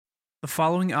The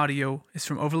following audio is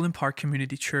from Overland Park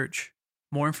Community Church.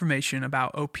 More information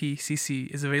about OPCC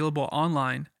is available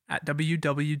online at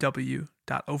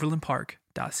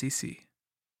www.overlandpark.cc.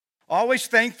 Always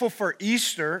thankful for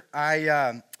Easter.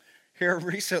 Here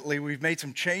recently we've made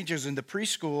some changes in the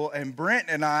preschool, and Brent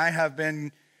and I have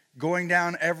been going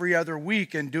down every other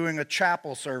week and doing a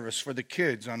chapel service for the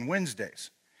kids on Wednesdays.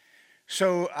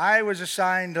 So I was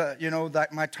assigned,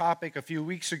 my topic a few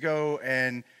weeks ago,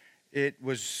 and it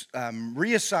was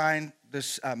reassigned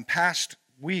this past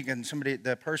week, and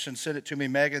the person sent it to me.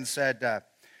 Megan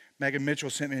Mitchell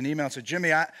sent me an email and said,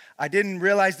 Jimmy, I didn't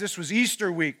realize this was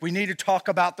Easter week. We need to talk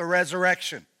about the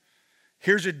resurrection.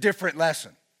 Here's a different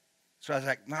lesson. So I was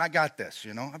like, no, I got this,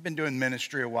 I've been doing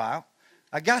ministry a while.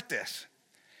 I got this.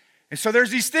 And so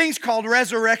there's these things called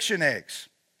resurrection eggs.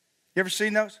 You ever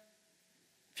seen those?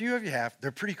 A few of you have.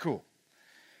 They're pretty cool.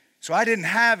 So I didn't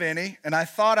have any, and I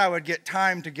thought I would get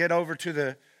time to get over to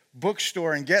the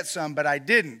bookstore and get some, but I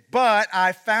didn't. But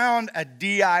I found a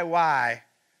DIY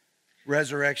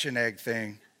resurrection egg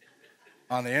thing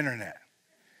on the internet.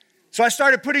 So I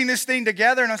started putting this thing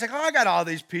together, and I was like, I got all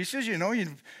these pieces, you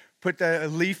put the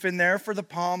leaf in there for the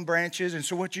palm branches, and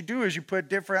so what you do is you put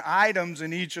different items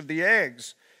in each of the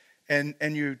eggs, and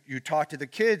you talk to the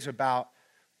kids about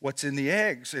what's in the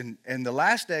eggs, and the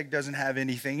last egg doesn't have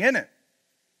anything in it.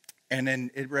 And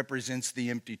then it represents the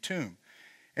empty tomb.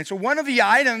 And so one of the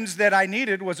items that I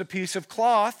needed was a piece of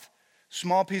cloth,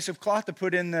 small piece of cloth to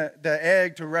put in the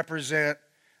egg to represent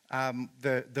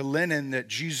the linen that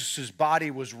Jesus'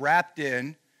 body was wrapped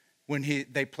in when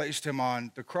they placed him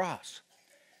on the cross.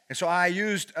 And so I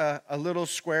used a little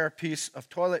square piece of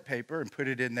toilet paper and put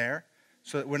it in there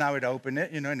so that when I would open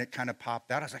it, and it kind of popped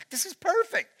out. I was like, this is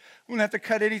perfect. I wouldn't have to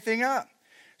cut anything up.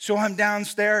 So I'm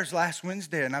downstairs last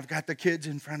Wednesday, and I've got the kids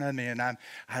in front of me, and I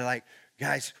like,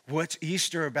 guys, what's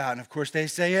Easter about? And of course they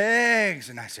say eggs,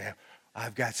 and I say,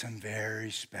 I've got some very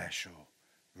special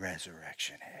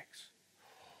resurrection eggs.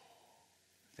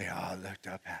 They all looked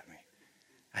up at me.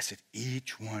 I said,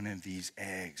 each one of these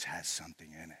eggs has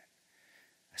something in it.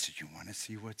 I said, you want to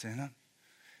see what's in them?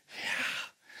 Yeah.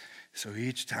 So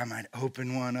each time I'd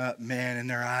open one up, man, and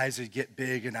their eyes would get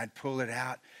big, and I'd pull it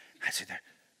out. I said,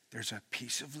 there's a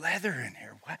piece of leather in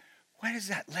here. What is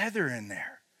that leather in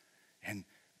there? And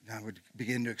I would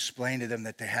begin to explain to them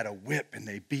that they had a whip and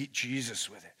they beat Jesus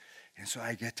with it. And so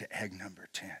I get to egg number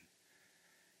 10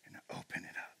 and I open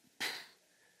it up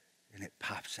and it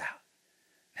pops out.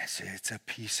 And I say, it's a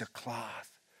piece of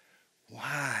cloth.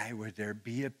 Why would there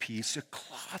be a piece of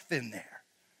cloth in there?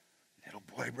 Little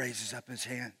boy raises up his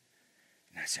hand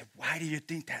and I said, why do you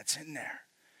think that's in there?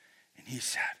 And he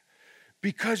said,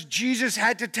 because Jesus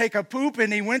had to take a poop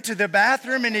and he went to the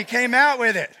bathroom and he came out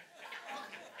with it.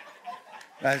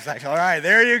 I was like, all right,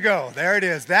 there you go. There it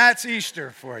is. That's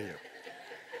Easter for you.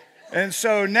 And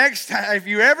so next time, if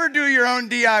you ever do your own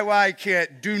DIY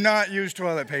kit, do not use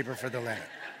toilet paper for the linen.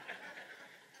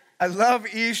 I love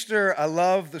Easter. I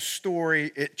love the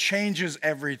story. It changes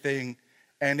everything.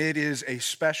 And it is a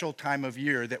special time of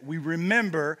year that we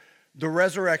remember the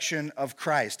resurrection of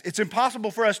Christ. It's impossible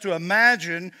for us to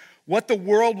imagine what the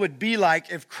world would be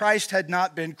like if Christ had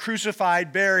not been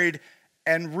crucified, buried,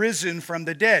 and risen from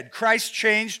the dead. Christ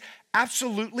changed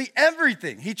absolutely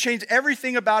everything. He changed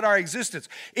everything about our existence.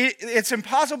 It's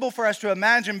impossible for us to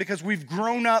imagine because we've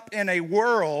grown up in a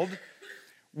world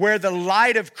where the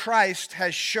light of Christ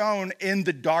has shone in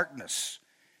the darkness.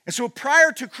 And so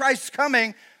prior to Christ's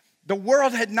coming, the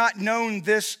world had not known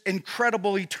this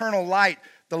incredible eternal light,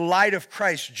 the light of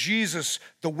Christ, Jesus,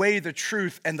 the way, the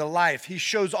truth, and the life. He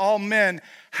shows all men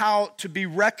how to be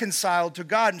reconciled to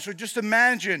God. And so just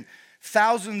imagine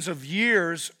thousands of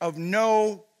years of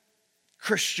no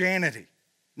Christianity,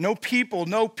 no people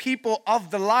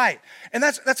of the light. And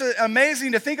that's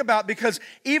amazing to think about because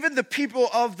even the people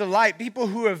of the light, people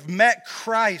who have met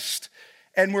Christ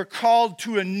and we're called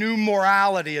to a new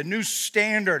morality, a new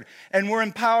standard, and we're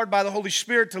empowered by the Holy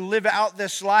Spirit to live out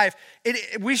this life.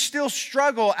 We still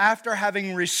struggle after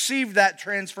having received that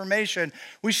transformation.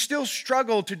 We still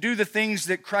struggle to do the things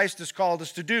that Christ has called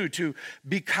us to do, to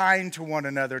be kind to one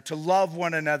another, to love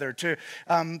one another, to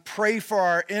pray for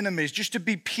our enemies, just to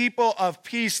be people of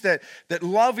peace that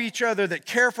love each other, that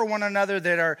care for one another,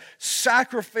 that are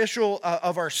sacrificial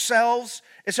of ourselves.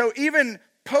 And so even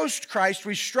post-Christ,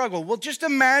 we struggle. Well, just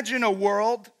imagine a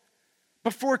world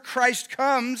before Christ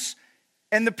comes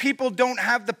and the people don't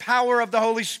have the power of the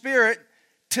Holy Spirit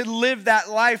to live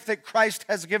that life that Christ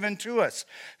has given to us.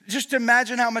 Just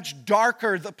imagine how much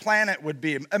darker the planet would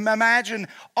be. Imagine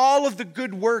all of the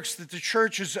good works that the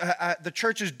church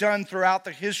has done throughout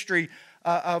the history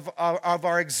of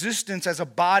our existence as a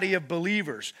body of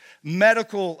believers.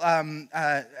 Medical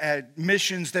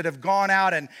missions that have gone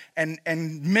out and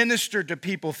ministered to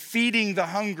people, feeding the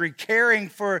hungry, caring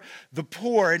for the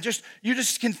poor. And you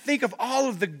just can think of all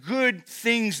of the good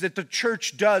things that the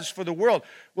church does for the world.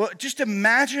 Well, just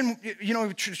imagine,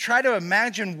 try to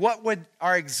imagine what would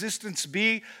our existence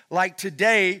be like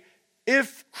today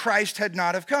if Christ had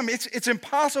not have come. It's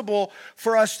impossible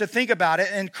for us to think about it,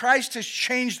 and Christ has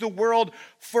changed the world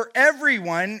for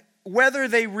everyone, whether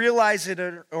they realize it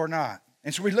or not.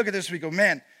 And so we look at this, we go,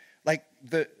 man, like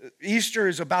the Easter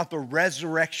is about the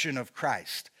resurrection of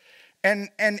Christ. And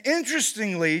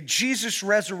interestingly, Jesus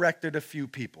resurrected a few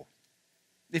people.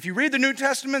 If you read the New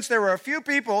Testaments, there were a few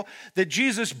people that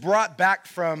Jesus brought back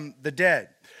from the dead.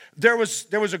 There was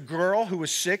a girl who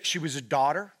was sick. She was a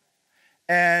daughter.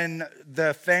 And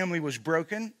the family was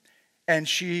broken, and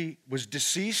she was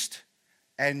deceased.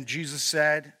 And Jesus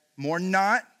said, "Mourn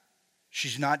not,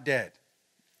 she's not dead."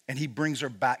 And he brings her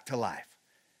back to life.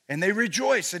 And they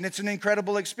rejoice, and it's an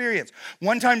incredible experience.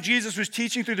 One time, Jesus was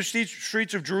teaching through the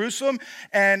streets of Jerusalem,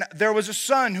 and there was a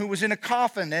son who was in a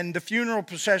coffin, and the funeral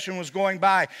procession was going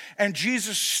by. And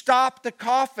Jesus stopped the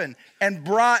coffin and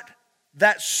brought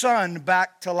that son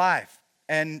back to life.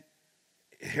 And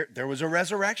there was a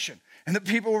resurrection. And the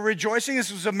people were rejoicing.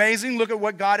 This was amazing. Look at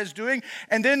what God is doing.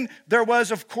 And then there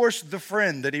was, of course, the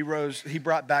friend that he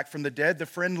brought back from the dead, the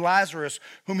friend Lazarus,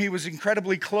 whom he was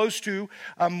incredibly close to,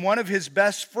 one of his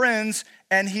best friends,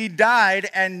 and he died.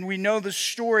 And we know the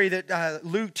story that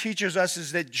Luke teaches us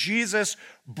is that Jesus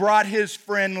brought his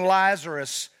friend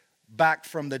Lazarus back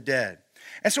from the dead.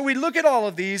 And so we look at all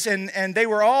of these, and they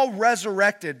were all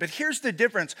resurrected. But here's the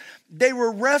difference. They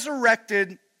were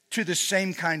resurrected to the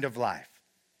same kind of life.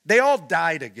 They all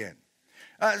died again.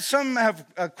 Some have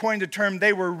coined the term,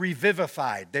 they were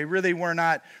revivified. They really were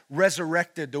not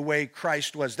resurrected the way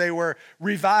Christ was. They were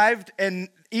revived, and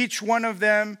each one of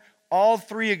them, all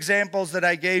three examples that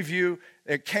I gave you,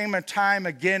 it came a time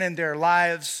again in their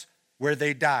lives where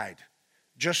they died,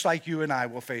 just like you and I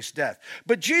will face death.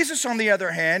 But Jesus, on the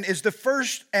other hand, is the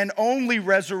first and only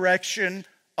resurrection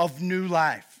of new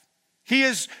life. He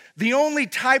is the only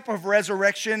type of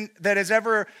resurrection that has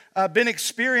ever been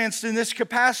experienced in this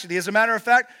capacity. As a matter of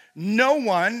fact, no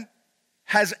one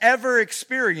has ever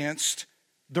experienced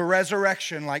the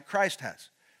resurrection like Christ has.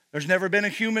 There's never been a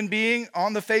human being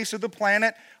on the face of the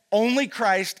planet. Only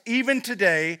Christ, even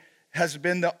today, has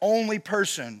been the only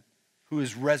person who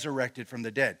is resurrected from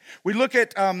the dead. We look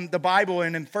at the Bible,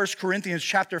 and in 1 Corinthians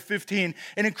chapter 15,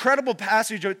 an incredible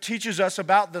passage that teaches us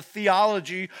about the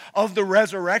theology of the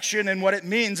resurrection and what it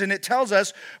means. And it tells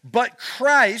us, "But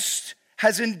Christ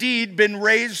has indeed been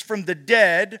raised from the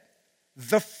dead,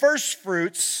 the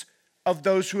firstfruits of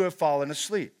those who have fallen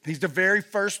asleep." He's the very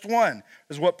first one,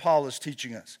 is what Paul is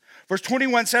teaching us. Verse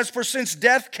 21 says, "For since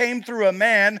death came through a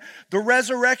man, the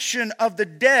resurrection of the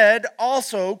dead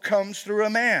also comes through a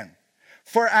man.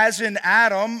 For as in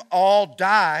Adam all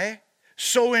die,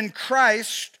 so in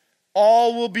Christ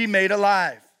all will be made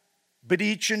alive, but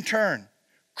each in turn.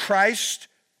 Christ,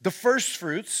 the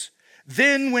firstfruits,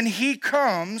 then when he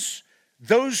comes,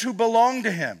 those who belong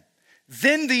to him.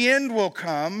 Then the end will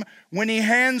come when he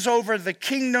hands over the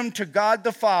kingdom to God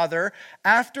the Father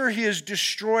after he has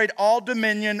destroyed all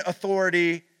dominion,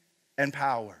 authority, and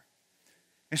power."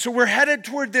 And so we're headed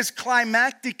toward this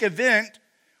climactic event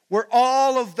where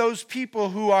all of those people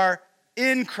who are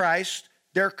in Christ,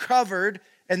 they're covered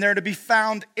and they're to be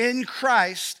found in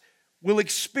Christ, will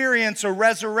experience a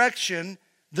resurrection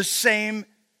the same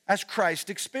as Christ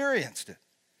experienced it.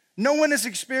 No one has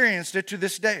experienced it to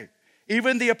this day.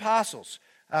 Even the apostles,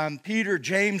 Peter,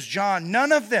 James, John,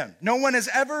 none of them. No one has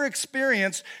ever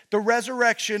experienced the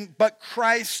resurrection but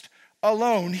Christ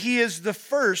alone. He is the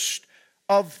first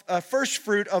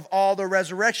fruit of all the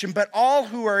resurrection. But all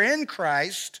who are in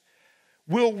Christ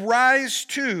will rise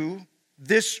to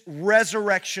this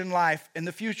resurrection life in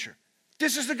the future.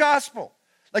 This is the gospel.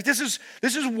 Like this is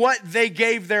what they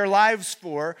gave their lives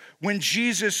for when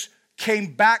Jesus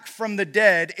came back from the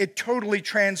dead. It totally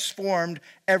transformed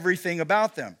everything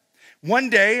about them. One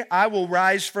day I will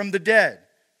rise from the dead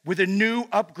with a new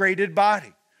upgraded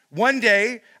body. One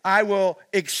day, I will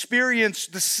experience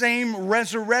the same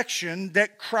resurrection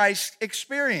that Christ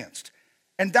experienced.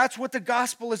 And that's what the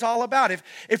gospel is all about.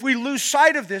 If we lose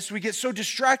sight of this, we get so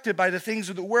distracted by the things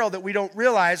of the world that we don't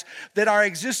realize that our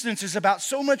existence is about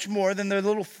so much more than the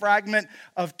little fragment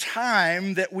of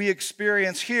time that we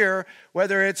experience here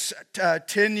whether it's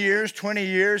 10 years, 20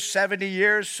 years, 70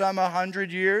 years, some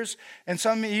 100 years, and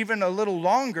some even a little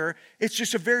longer, it's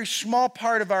just a very small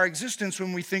part of our existence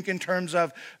when we think in terms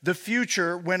of the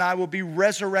future, when I will be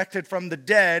resurrected from the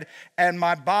dead and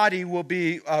my body will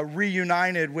be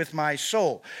reunited with my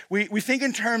soul. We think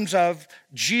in terms of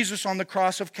Jesus on the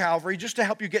cross of Calvary. Just to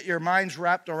help you get your minds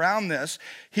wrapped around this,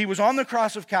 he was on the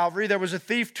cross of Calvary. There was a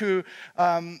thief to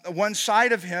one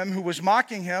side of him who was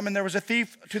mocking him, and there was a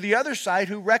thief to the other side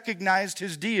who recognized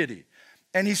his deity.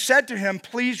 And he said to him,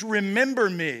 "Please remember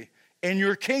me in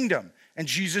your kingdom." And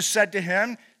Jesus said to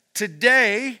him,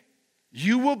 "Today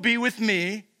you will be with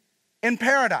me in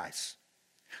paradise."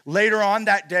 Later on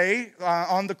that day,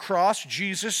 on the cross,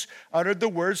 Jesus uttered the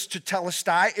words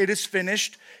tetelestai, "It is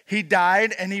finished." He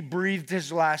died and he breathed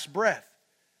his last breath.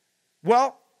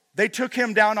 Well, they took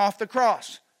him down off the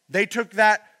cross. They took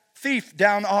that thief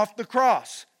down off the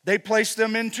cross. They placed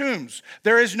them in tombs.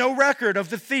 There is no record of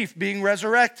the thief being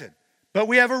resurrected, but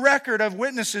we have a record of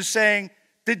witnesses saying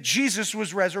that Jesus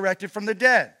was resurrected from the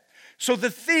dead. So the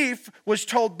thief was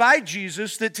told by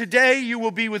Jesus that today you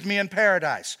will be with me in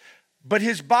paradise. But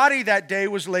his body that day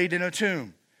was laid in a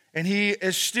tomb, and he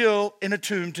is still in a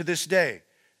tomb to this day.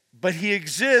 But he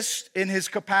exists in his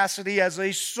capacity as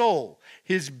a soul.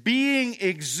 His being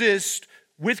exists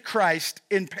with Christ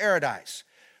in paradise.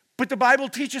 But the Bible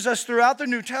teaches us throughout the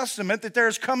New Testament that there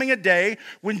is coming a day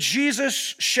when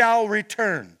Jesus shall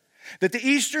return, that the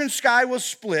eastern sky will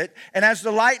split, and as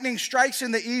the lightning strikes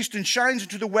in the east and shines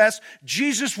into the west,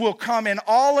 Jesus will come in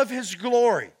all of his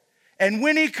glory. And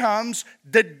when he comes,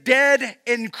 the dead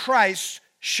in Christ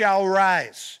shall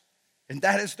rise. And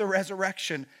that is the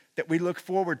resurrection that we look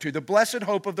forward to, the blessed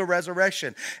hope of the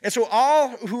resurrection. And so all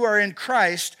who are in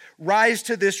Christ rise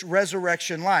to this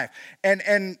resurrection life.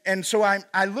 And so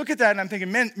I look at that and I'm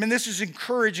thinking, man, this is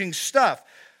encouraging stuff.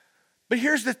 But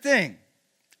here's the thing.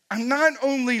 I'm not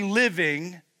only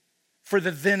living for the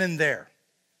then and there.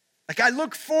 Like, I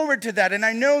look forward to that, and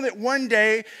I know that one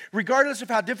day, regardless of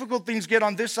how difficult things get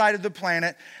on this side of the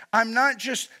planet, I'm not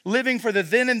just living for the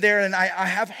then and there, and I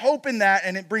have hope in that,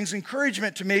 and it brings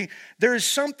encouragement to me. There is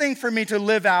something for me to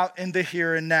live out in the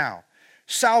here and now.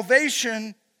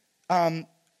 Salvation,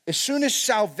 as soon as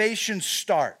salvation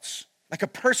starts, like a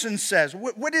person says,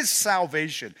 what is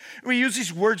salvation? We use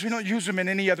these words, we don't use them in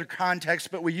any other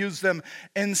context, but we use them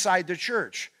inside the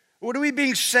church. What are we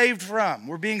being saved from?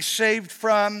 We're being saved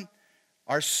from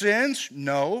our sins?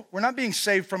 No, we're not being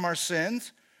saved from our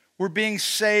sins. We're being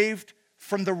saved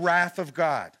from the wrath of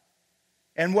God.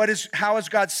 And how is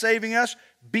God saving us?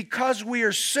 Because we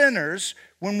are sinners,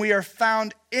 when we are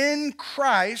found in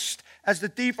Christ, as the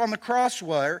thief on the cross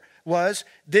was,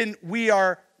 then we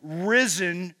are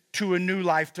risen to a new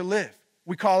life to live.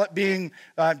 We call it being,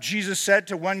 Jesus said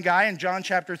to one guy in John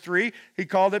chapter 3, he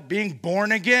called it being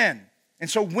born again. And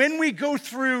so when we go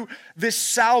through this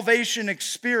salvation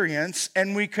experience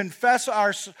and we confess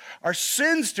our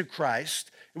sins to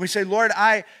Christ, and we say, Lord,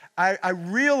 I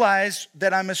realize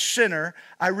that I'm a sinner.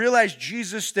 I realize,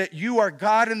 Jesus, that you are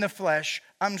God in the flesh.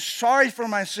 I'm sorry for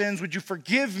my sins. Would you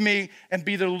forgive me and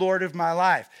be the Lord of my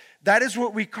life? That is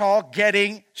what we call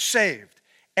getting saved.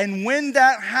 And when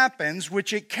that happens,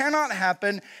 which it cannot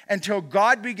happen until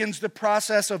God begins the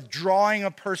process of drawing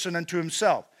a person unto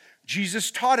himself. Jesus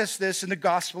taught us this in the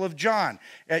Gospel of John.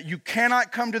 You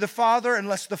cannot come to the Father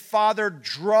unless the Father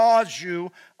draws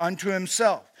you unto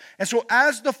himself. And so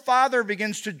as the Father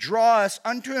begins to draw us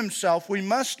unto himself, we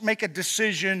must make a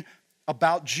decision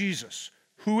about Jesus.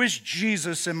 Who is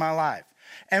Jesus in my life?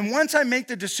 And once I make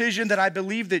the decision that I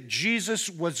believe that Jesus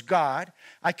was God,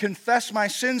 I confess my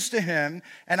sins to him,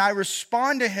 and I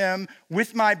respond to him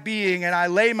with my being, and I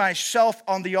lay myself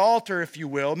on the altar, if you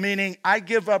will, meaning I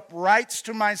give up rights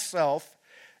to myself,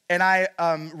 and I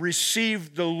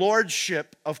receive the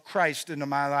lordship of Christ into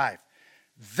my life.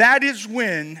 That is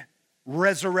when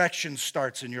resurrection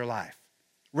starts in your life.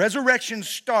 Resurrection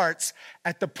starts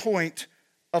at the point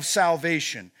of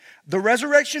salvation. The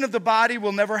resurrection of the body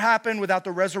will never happen without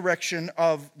the resurrection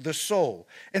of the soul.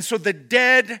 And so the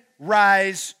dead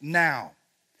rise now.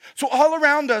 So all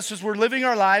around us as we're living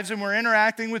our lives and we're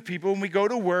interacting with people and we go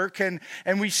to work and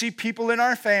we see people in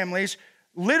our families,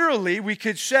 literally we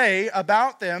could say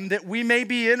about them that we may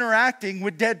be interacting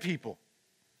with dead people,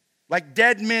 like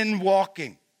dead men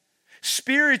walking.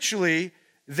 Spiritually,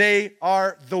 they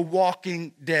are the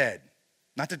walking dead.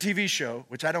 Not the TV show,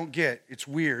 which I don't get. It's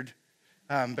weird,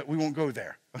 but we won't go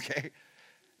there, okay?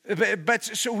 But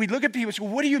so we look at people and say,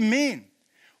 well, what do you mean?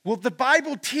 Well, the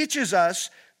Bible teaches us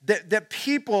that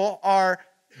people are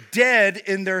dead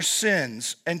in their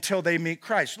sins until they meet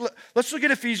Christ. Let's look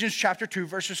at Ephesians chapter 2,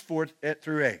 verses 4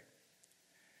 through 8.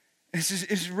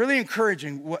 It's really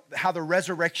encouraging how the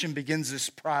resurrection begins this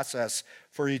process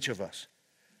for each of us.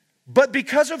 But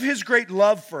because of his great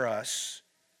love for us,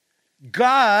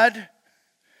 God,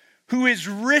 who is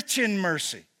rich in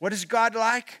mercy, what is God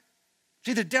like?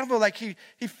 See, the devil, like he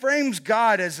frames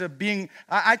God as a being.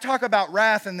 I talk about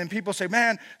wrath, and then people say,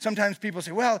 man, sometimes people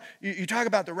say, well, you talk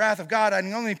about the wrath of God. I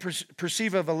can only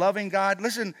perceive of a loving God.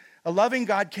 Listen, a loving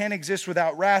God can't exist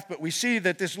without wrath, but we see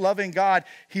that this loving God,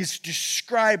 he's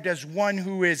described as one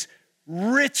who is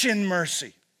rich in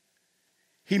mercy.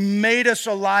 He made us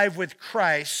alive with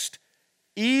Christ,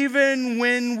 even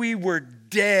when we were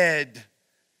dead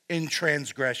in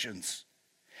transgressions.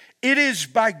 It is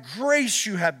by grace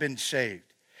you have been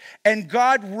saved. And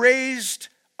God raised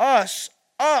us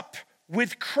up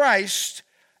with Christ.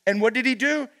 And what did he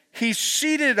do? He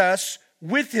seated us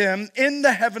with him in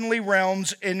the heavenly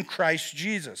realms in Christ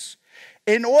Jesus,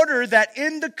 in order that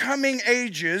in the coming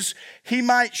ages he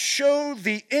might show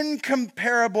the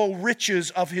incomparable riches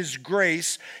of his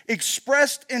grace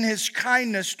expressed in his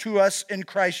kindness to us in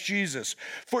Christ Jesus.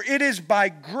 For it is by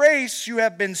grace you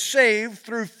have been saved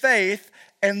through faith,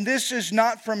 and this is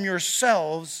not from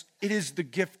yourselves, it is the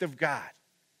gift of God.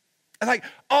 And like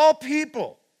all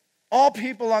people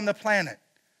on the planet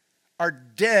are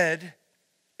dead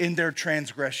in their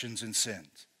transgressions and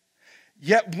sins.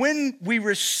 Yet when we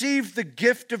receive the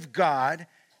gift of God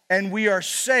and we are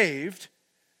saved,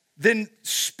 then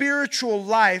spiritual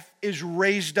life is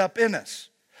raised up in us.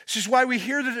 This is why we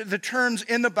hear the terms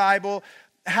in the Bible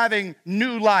having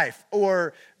new life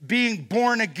or being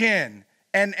born again.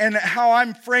 And how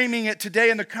I'm framing it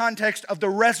today in the context of the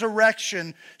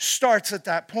resurrection starts at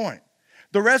that point.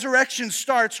 The resurrection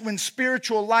starts when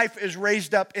spiritual life is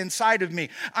raised up inside of me.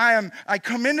 I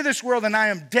come into this world and I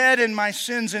am dead in my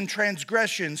sins and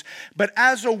transgressions, but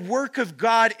as a work of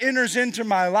God enters into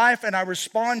my life and I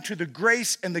respond to the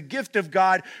grace and the gift of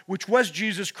God, which was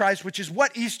Jesus Christ, which is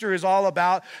what Easter is all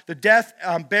about, the death,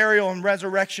 burial, and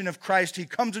resurrection of Christ. He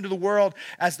comes into the world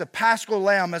as the Paschal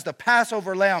Lamb, as the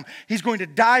Passover Lamb. He's going to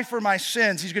die for my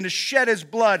sins. He's going to shed his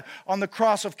blood on the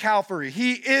cross of Calvary.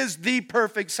 He is the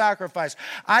perfect sacrifice.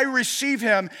 I receive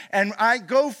him and I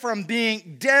go from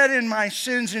being dead in my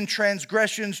sins and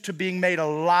transgressions to being made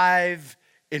alive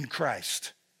in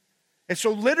Christ. And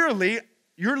so literally,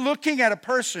 you're looking at a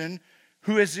person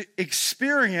who has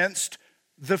experienced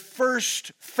the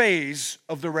first phase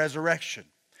of the resurrection.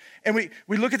 And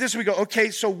we look at this and we go,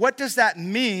 okay, so what does that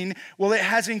mean? Well, it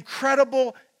has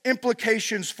incredible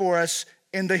implications for us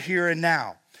in the here and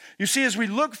now. You see, as we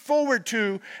look forward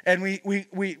to, and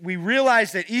we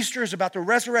realize that Easter is about the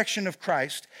resurrection of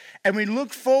Christ, and we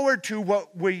look forward to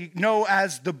what we know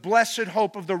as the blessed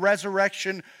hope of the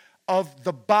resurrection of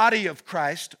the body of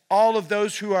Christ, all of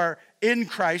those who are in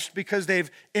Christ because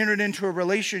they've entered into a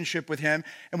relationship with him,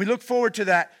 and we look forward to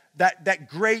that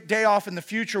great day off in the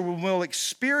future when we'll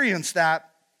experience that,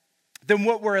 then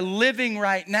what we're living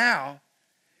right now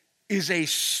is a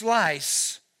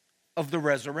slice of the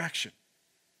resurrection.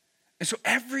 And so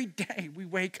every day we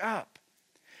wake up,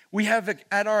 we have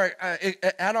at our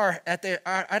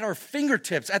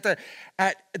fingertips, that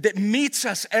meets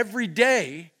us every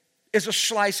day is a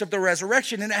slice of the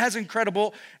resurrection, and it has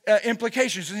incredible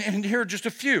implications. And here are just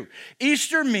a few.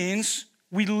 Easter means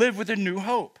we live with a new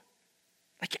hope.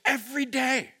 Like every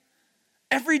day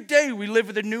we live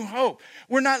with a new hope.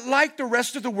 We're not like the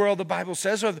rest of the world, the Bible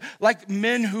says, or like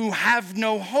men who have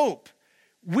no hope.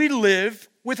 We live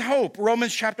with hope.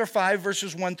 Romans chapter 5,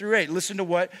 verses 1 through 8. Listen to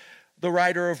what the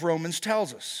writer of Romans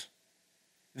tells us.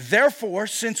 Therefore,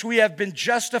 since we have been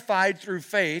justified through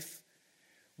faith,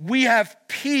 we have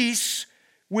peace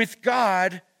with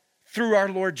God through our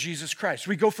Lord Jesus Christ.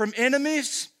 We go from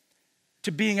enemies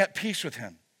to being at peace with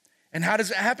him. And how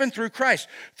does it happen? Through Christ,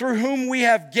 through whom we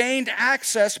have gained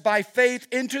access by faith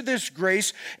into this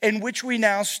grace in which we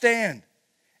now stand.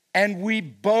 And we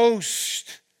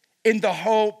boast in the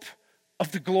hope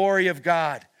of the glory of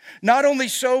God. Not only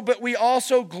so, but we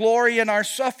also glory in our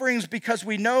sufferings because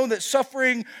we know that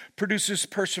suffering produces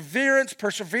perseverance,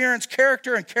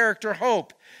 character, and character,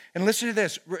 hope. And listen to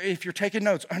this. If you're taking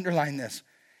notes, underline this.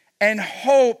 And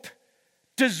hope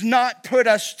does not put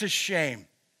us to shame.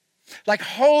 Like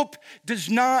hope does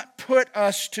not put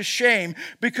us to shame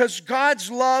because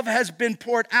God's love has been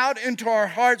poured out into our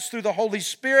hearts through the Holy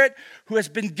Spirit who has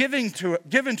been given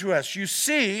to us. You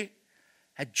see,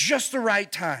 at just the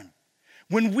right time,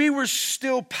 when we were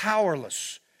still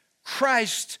powerless,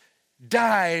 Christ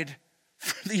died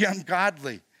for the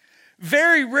ungodly.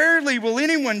 Very rarely will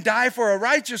anyone die for a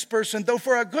righteous person, though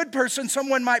for a good person,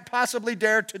 someone might possibly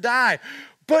dare to die.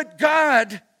 But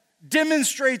God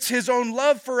demonstrates his own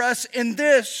love for us in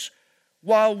this: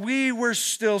 while we were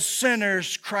still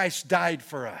sinners, Christ died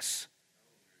for us.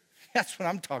 That's what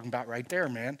I'm talking about right there,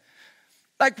 man.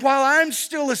 Like, while I'm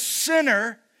still a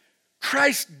sinner,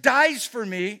 Christ dies for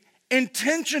me,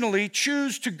 intentionally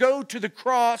choose to go to the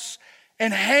cross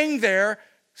and hang there,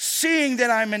 seeing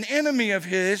that I'm an enemy of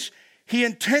his. He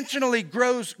intentionally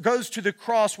goes to the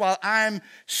cross while I'm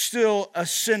still a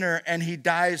sinner, and he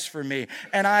dies for me.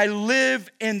 And I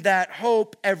live in that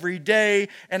hope every day.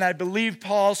 And I believe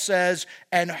Paul says,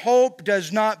 and hope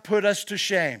does not put us to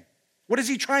shame. What is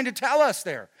he trying to tell us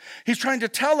there? He's trying to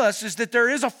tell us is that there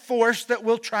is a force that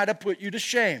will try to put you to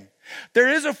shame. There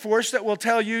is a force that will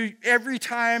tell you every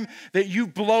time that you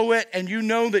blow it and you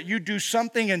know that you do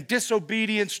something in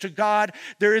disobedience to God,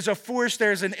 there is a force,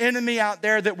 there's an enemy out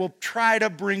there that will try to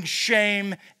bring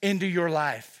shame into your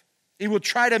life. He will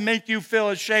try to make you feel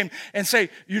ashamed and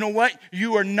say, you know what?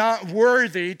 You are not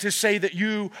worthy to say that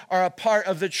you are a part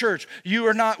of the church. You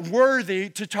are not worthy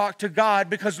to talk to God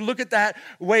because look at that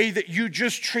way that you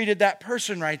just treated that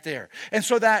person right there. And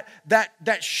so that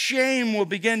shame will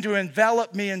begin to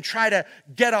envelop me and try to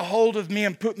get a hold of me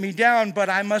and put me down. But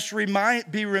I must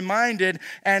be reminded,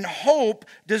 and hope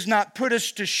does not put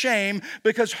us to shame,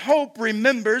 because hope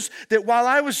remembers that while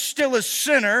I was still a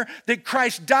sinner, that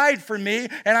Christ died for me,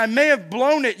 and I may have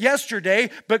blown it yesterday,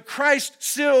 but Christ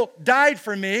still died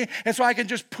for me. And so I can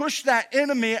just push that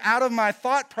enemy out of my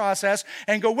thought process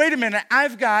and go, wait a minute,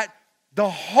 I've got the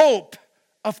hope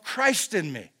of Christ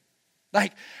in me.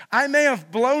 Like, I may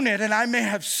have blown it and I may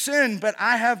have sinned, but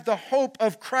I have the hope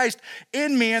of Christ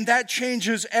in me, and that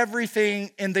changes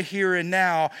everything in the here and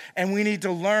now. And we need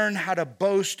to learn how to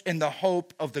boast in the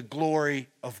hope of the glory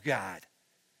of God.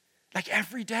 Like,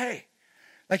 every day.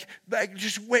 Like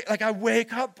just wait. Like, I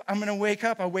wake up. I'm going to wake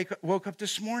up. Woke up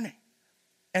this morning,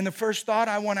 and the first thought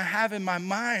I want to have in my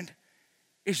mind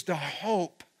is the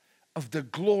hope of the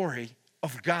glory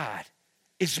of God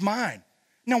is mine.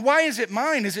 Now, why is it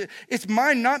mine? It's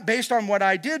mine not based on what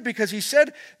I did, because he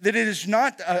said that it is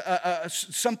not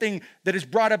something that is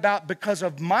brought about because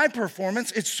of my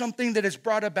performance. It's something that is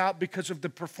brought about because of the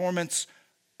performance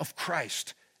of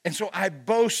Christ. And so I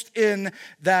boast in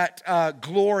that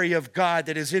glory of God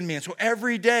that is in me. And so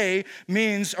every day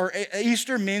means, or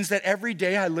Easter means that every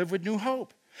day I live with new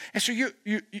hope. And so you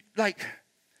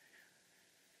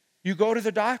go to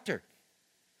the doctor.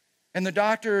 And the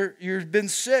doctor, you've been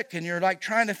sick and you're like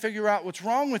trying to figure out what's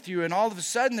wrong with you. And all of a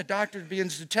sudden the doctor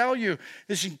begins to tell you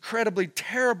this incredibly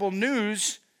terrible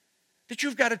news that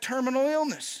you've got a terminal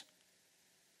illness.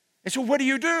 And so what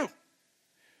do?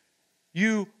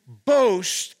 You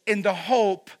boast in the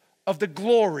hope of the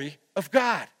glory of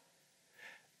God.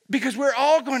 Because we're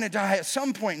all going to die at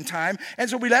some point in time. And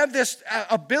so we have this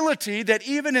ability that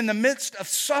even in the midst of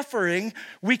suffering,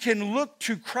 we can look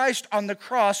to Christ on the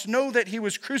cross, know that he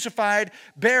was crucified,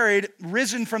 buried,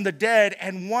 risen from the dead,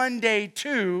 and one day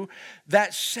too,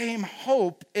 that same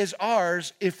hope is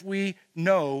ours if we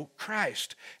know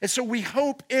Christ. And so we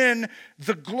hope in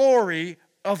the glory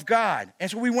of God. And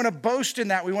so we want to boast in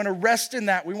that. We want to rest in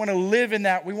that. We want to live in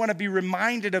that. We want to be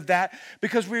reminded of that,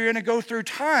 because we're going to go through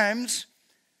times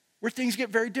where things get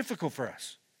very difficult for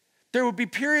us. There will be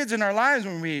periods in our lives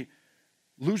when we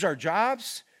lose our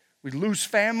jobs, we lose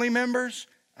family members,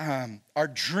 our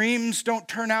dreams don't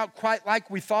turn out quite like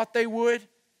we thought they would.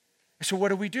 So what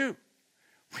do?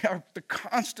 We are to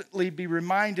constantly be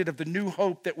reminded of the new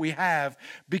hope that we have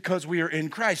because we are in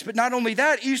Christ. But not only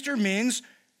that, Easter means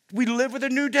we live with a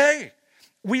new day.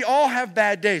 We all have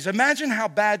bad days. Imagine how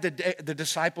bad the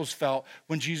disciples felt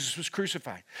when Jesus was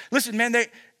crucified. Listen, man,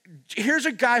 here's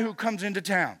a guy who comes into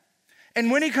town. And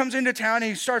when he comes into town,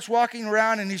 he starts walking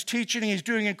around and he's teaching, and he's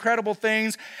doing incredible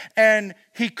things. And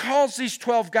he calls these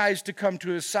 12 guys to come to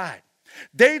his side.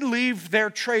 They leave their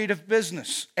trade of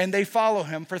business and they follow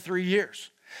him for 3 years.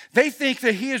 They think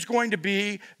that he is going to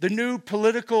be the new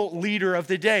political leader of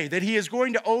the day, that he is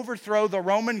going to overthrow the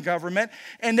Roman government,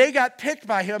 and they got picked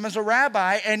by him as a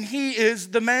rabbi, and he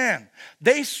is the man.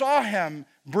 They saw him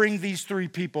bring these 3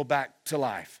 people back to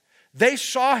life. They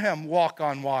saw him walk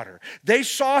on water. They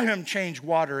saw him change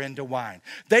water into wine.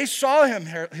 They saw him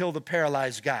heal the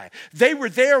paralyzed guy. They were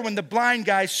there when the blind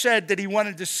guy said that he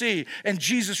wanted to see, and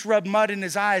Jesus rubbed mud in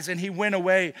his eyes and he went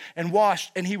away and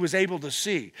washed and he was able to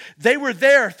see. They were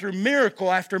there through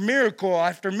miracle after miracle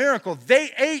after miracle.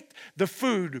 They ate the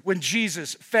food when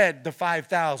Jesus fed the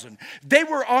 5,000. They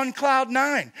were on cloud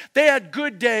 9. They had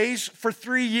good days for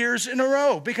 3 years in a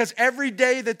row because every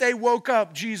day that they woke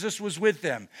up, Jesus was with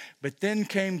them. But then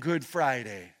came Good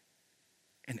Friday,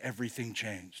 and everything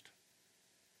changed.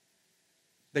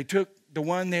 They took the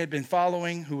one they had been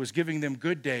following, who was giving them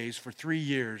good days for 3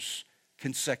 years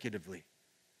consecutively.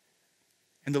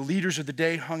 And the leaders of the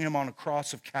day hung him on a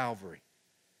cross of Calvary.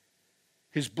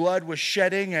 His blood was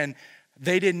shedding, and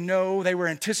they didn't know, they were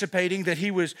anticipating that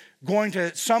he was going to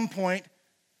at some point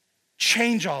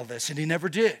change all this, and he never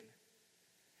did.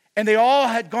 And they all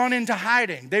had gone into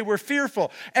hiding. They were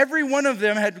fearful. Every one of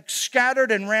them had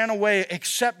scattered and ran away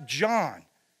except John.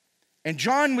 And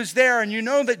John was there, and you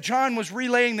know that John was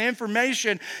relaying the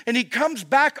information, and he comes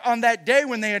back on that day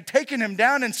when they had taken him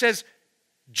down and says,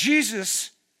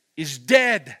 Jesus is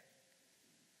dead.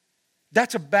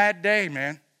 That's a bad day,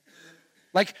 man.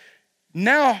 Like,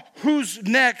 now who's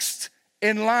next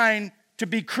in line to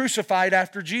be crucified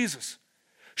after Jesus?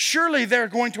 Surely they're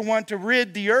going to want to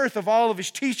rid the earth of all of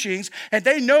his teachings. And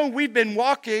they know we've been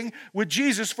walking with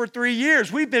Jesus for 3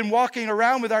 years. We've been walking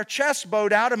around with our chest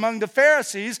bowed out among the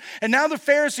Pharisees. And now the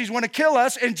Pharisees want to kill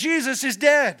us, and Jesus is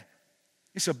dead.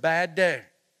 It's a bad day.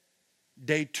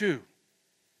 Day 2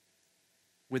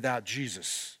 without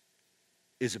Jesus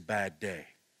is a bad day.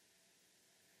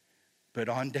 But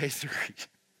on day 3,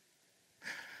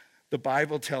 the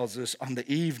Bible tells us on the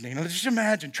evening, let's just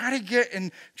imagine, try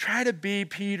to be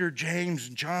Peter, James,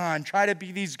 John, try to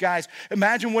be these guys.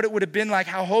 Imagine what it would have been like,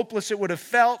 how hopeless it would have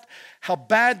felt, how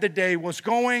bad the day was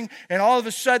going, and all of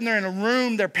a sudden they're in a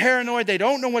room, they're paranoid, they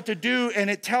don't know what to do, and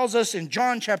it tells us in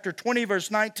John chapter 20, verse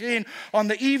 19, on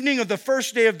the evening of the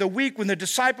first day of the week, when the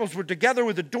disciples were together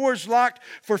with the doors locked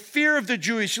for fear of the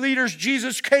Jewish leaders,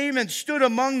 Jesus came and stood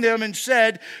among them and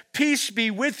said, "Peace be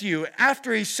with you."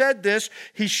 After he said this,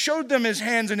 he showed them his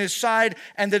hands and his side,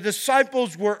 and the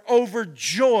disciples were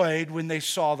overjoyed when they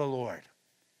saw the Lord.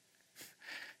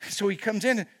 So he comes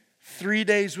in 3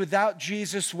 days without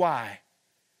Jesus. Why?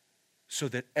 So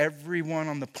that everyone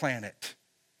on the planet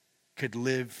could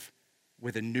live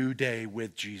with a new day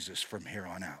with Jesus from here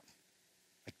on out.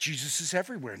 Like, Jesus is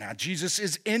everywhere now. Jesus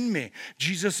is in me.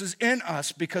 Jesus is in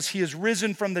us because he has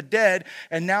risen from the dead,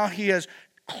 and now he has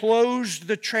closed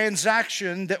the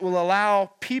transaction that will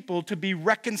allow people to be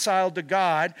reconciled to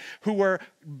God who were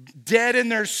dead in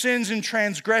their sins and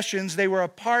transgressions. They were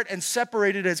apart and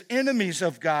separated as enemies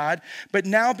of God. But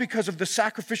now, because of the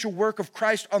sacrificial work of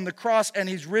Christ on the cross, and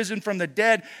he's risen from the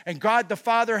dead, and God the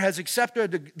Father has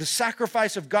accepted the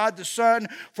sacrifice of God the Son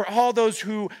for all those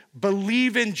who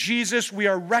believe in Jesus, we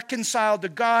are reconciled to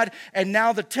God. And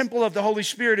now the temple of the Holy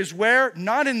Spirit is where?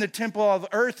 Not in the temple of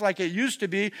earth like it used to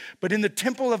be, but in the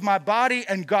temple of my body,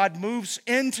 and God moves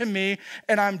into me,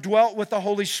 and I'm indwelt with the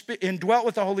Holy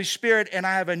Spirit, and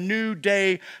I have a new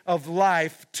day of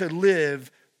life to live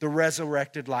the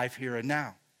resurrected life here and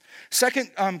now.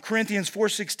 2 Corinthians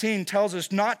 4:16 tells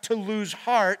us not to lose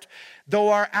heart, though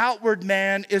our outward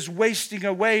man is wasting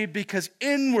away, because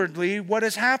inwardly what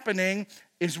is happening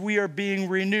is we are being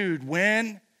renewed.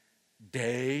 When?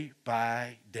 Day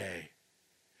by day.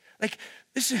 Like,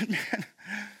 listen, man,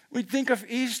 we think of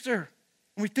Easter,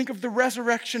 we think of the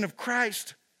resurrection of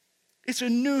Christ. It's a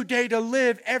new day to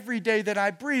live every day that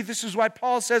I breathe. This is why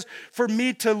Paul says, for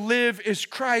me to live is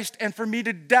Christ, and for me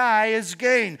to die is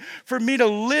gain. For me to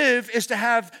live is to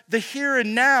have the here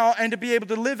and now, and to be able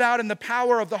to live out in the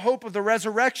power of the hope of the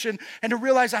resurrection, and to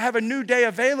realize I have a new day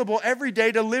available every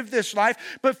day to live this life.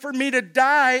 But for me to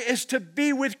die is to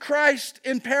be with Christ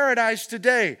in paradise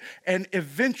today. And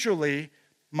eventually,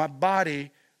 my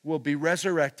body will be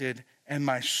resurrected, and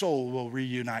my soul will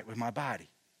reunite with my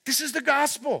body. This is the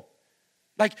gospel.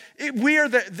 Like,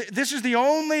 this is the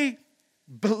only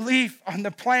belief on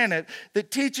the planet that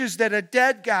teaches that a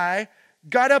dead guy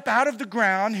got up out of the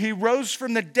ground, he rose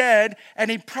from the dead,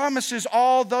 and he promises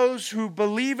all those who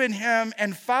believe in him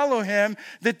and follow him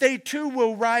that they too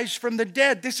will rise from the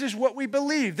dead. This is what we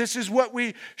believe. This is what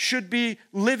we should be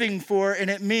living for,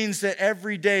 and it means that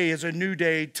every day is a new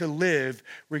day to live,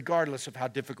 regardless of how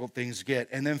difficult things get.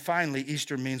 And then finally,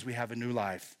 Easter means we have a new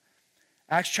life.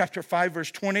 Acts chapter 5, verse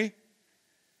 20.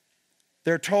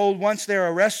 They're told once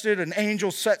they're arrested, an angel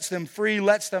sets them free,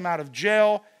 lets them out of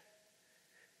jail.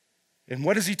 And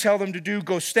what does he tell them to do?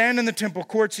 Go stand in the temple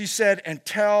courts, he said, and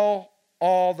tell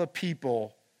all the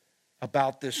people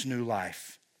about this new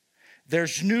life.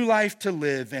 There's new life to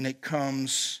live, and it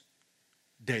comes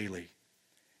daily.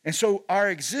 And so our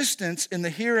existence in the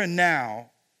here and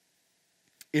now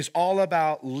is all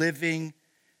about living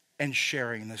and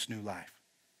sharing this new life.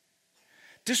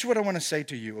 This is what I want to say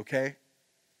to you, okay?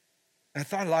 I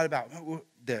thought a lot about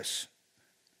this.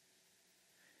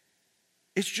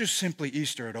 It's just simply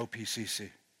Easter at OPCC.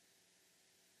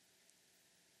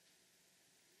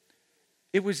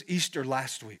 It was Easter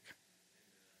last week,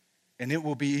 and it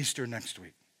will be Easter next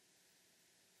week.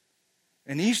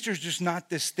 And Easter's just not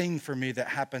this thing for me that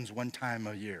happens one time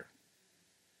a year.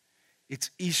 It's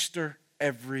Easter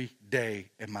every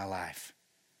day in my life.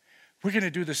 We're going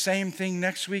to do the same thing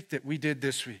next week that we did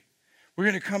this week. We're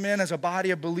going to come in as a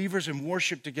body of believers and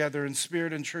worship together in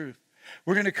spirit and truth.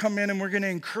 We're going to come in and we're going to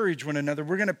encourage one another.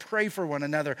 We're going to pray for one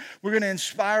another. We're going to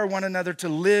inspire one another to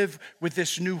live with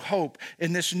this new hope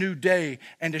in this new day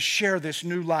and to share this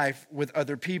new life with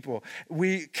other people.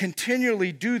 We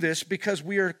continually do this because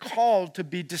we are called to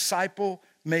be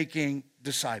disciple-making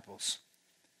disciples.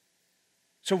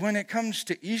 So when it comes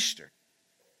to Easter,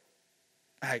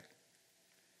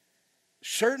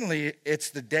 certainly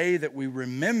it's the day that we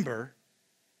remember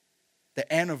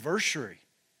the anniversary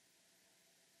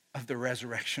of the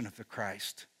resurrection of the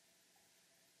Christ.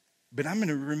 But I'm going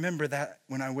to remember that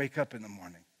when I wake up in the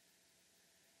morning.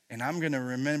 And I'm going to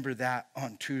remember that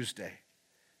on Tuesday.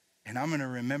 And I'm going to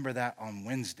remember that on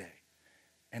Wednesday.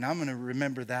 And I'm going to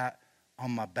remember that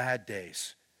on my bad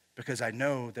days. Because I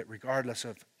know that regardless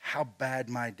of how bad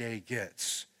my day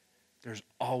gets, there's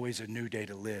always a new day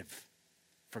to live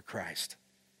for Christ.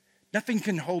 Nothing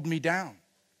can hold me down.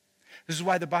 This is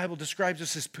why the Bible describes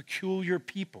us as peculiar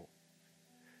people.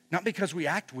 Not because we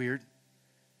act weird.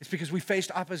 It's because we faced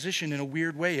opposition in a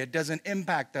weird way. It doesn't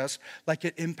impact us like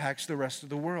it impacts the rest of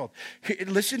the world.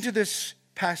 Listen to this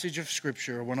passage of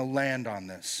Scripture. I want to land on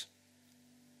this.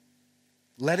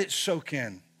 Let it soak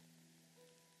in.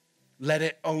 Let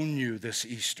it own you this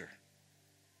Easter.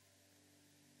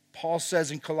 Paul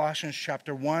says in Colossians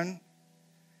chapter 1,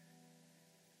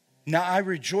 "Now I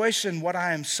rejoice in what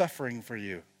I am suffering for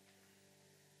you,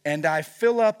 and I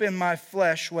fill up in my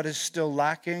flesh what is still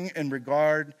lacking in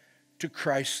regard to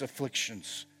Christ's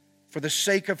afflictions, for the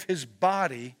sake of his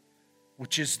body,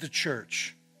 which is the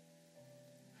church.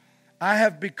 I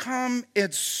have become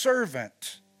its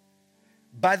servant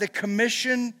by the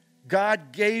commission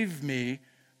God gave me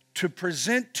to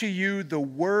present to you the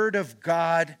word of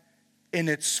God in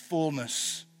its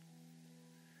fullness.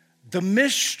 The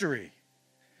mystery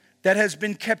that has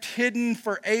been kept hidden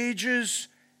for ages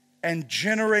and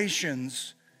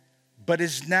generations, but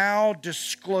is now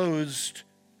disclosed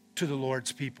to the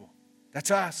Lord's people."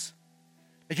 That's us.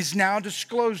 It is now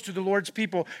disclosed to the Lord's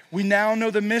people. We now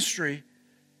know the mystery.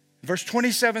 Verse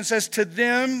 27 says, "To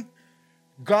them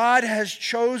God has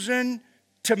chosen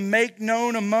to make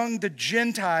known among the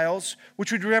Gentiles,"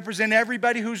 which would represent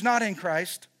everybody who's not in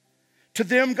Christ. "To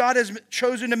them God has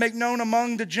chosen to make known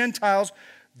among the Gentiles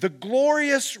the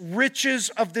glorious riches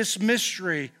of this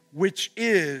mystery, which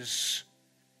is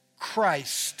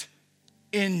Christ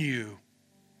in you,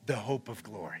 the hope of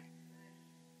glory."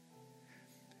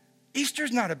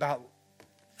 Easter's not about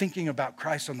thinking about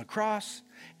Christ on the cross.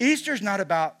 Easter's not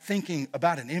about thinking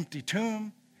about an empty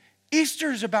tomb.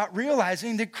 Easter is about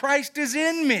realizing that Christ is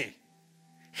in me.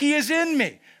 He is in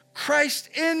me. Christ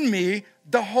in me,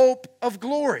 the hope of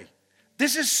glory.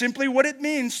 This is simply what it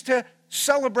means to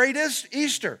celebrate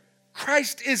Easter.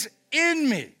 Christ is in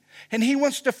me, and he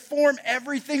wants to form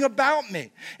everything about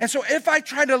me. And so if I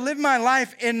try to live my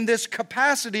life in this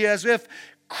capacity as if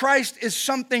Christ is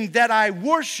something that I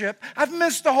worship, I've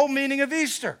missed the whole meaning of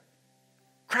Easter.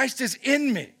 Christ is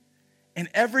in me. And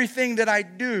everything that I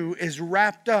do is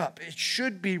wrapped up. It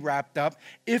should be wrapped up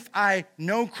if I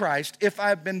know Christ, if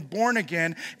I've been born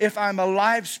again, if I'm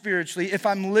alive spiritually, if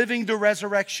I'm living the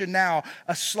resurrection now,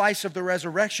 a slice of the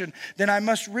resurrection, then I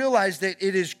must realize that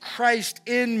it is Christ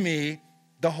in me,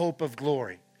 the hope of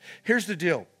glory. Here's the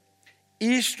deal.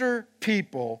 Easter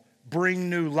people bring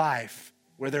new life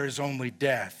where there is only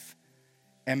death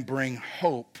and bring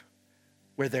hope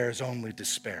where there is only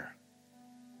despair.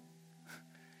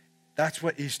 That's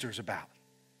what Easter's about.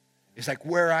 It's like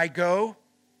where I go,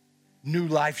 new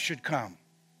life should come.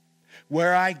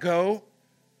 Where I go,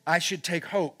 I should take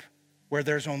hope where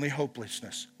there's only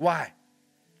hopelessness. Why?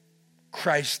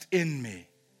 Christ in me,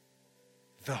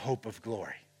 the hope of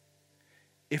glory.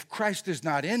 If Christ is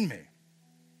not in me,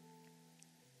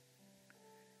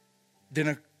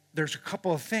 then there's a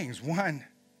couple of things. One,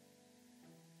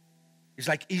 it's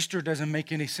like Easter doesn't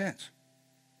make any sense.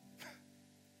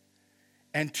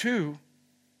 And two,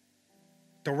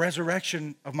 the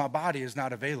resurrection of my body is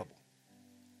not available.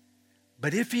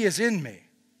 But if he is in me,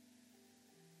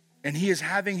 and he is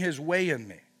having his way in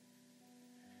me,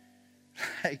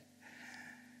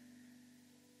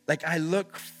 like I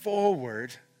look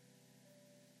forward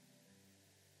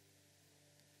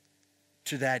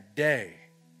to that day.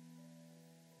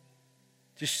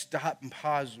 Just stop and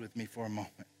pause with me for a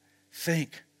moment.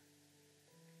 Think,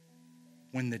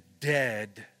 when the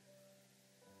dead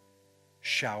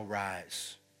shall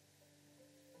rise.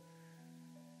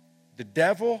 The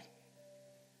devil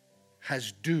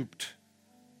has duped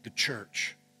the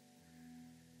church.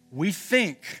 We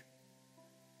think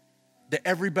that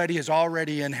everybody is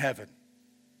already in heaven.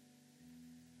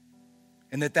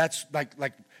 And that's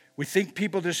like we think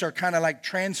people just are kind of like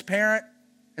transparent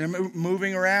and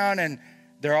moving around and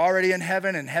they're already in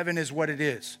heaven and heaven is what it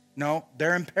is. No,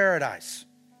 they're in paradise.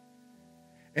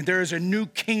 And there is a new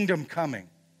kingdom coming.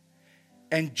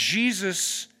 And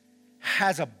Jesus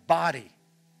has a body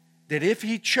that if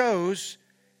he chose,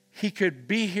 he could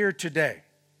be here today.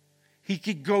 He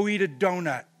could go eat a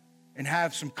donut and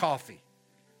have some coffee.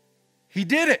 He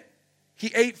did it.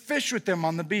 He ate fish with them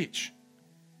on the beach.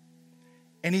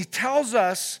 And he tells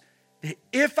us that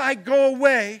if I go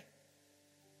away,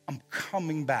 I'm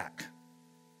coming back.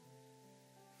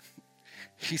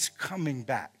 He's coming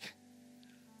back.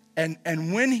 And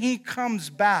when he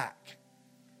comes back,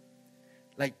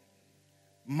 like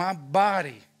my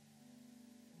body,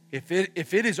 if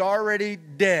it is already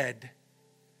dead,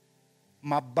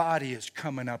 my body is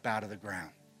coming up out of the ground.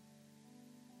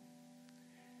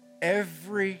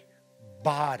 Every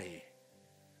body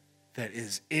that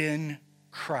is in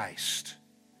Christ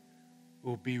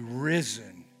will be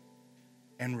risen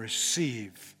and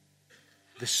receive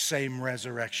the same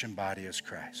resurrection body as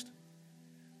Christ.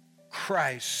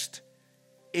 Christ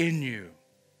in you,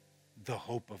 the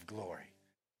hope of glory.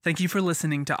 Thank you for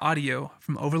listening to audio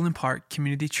from Overland Park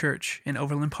Community Church in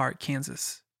Overland Park,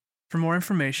 Kansas. For more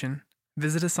information,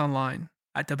 visit us online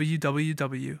at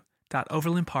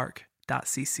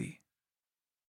www.overlandpark.cc.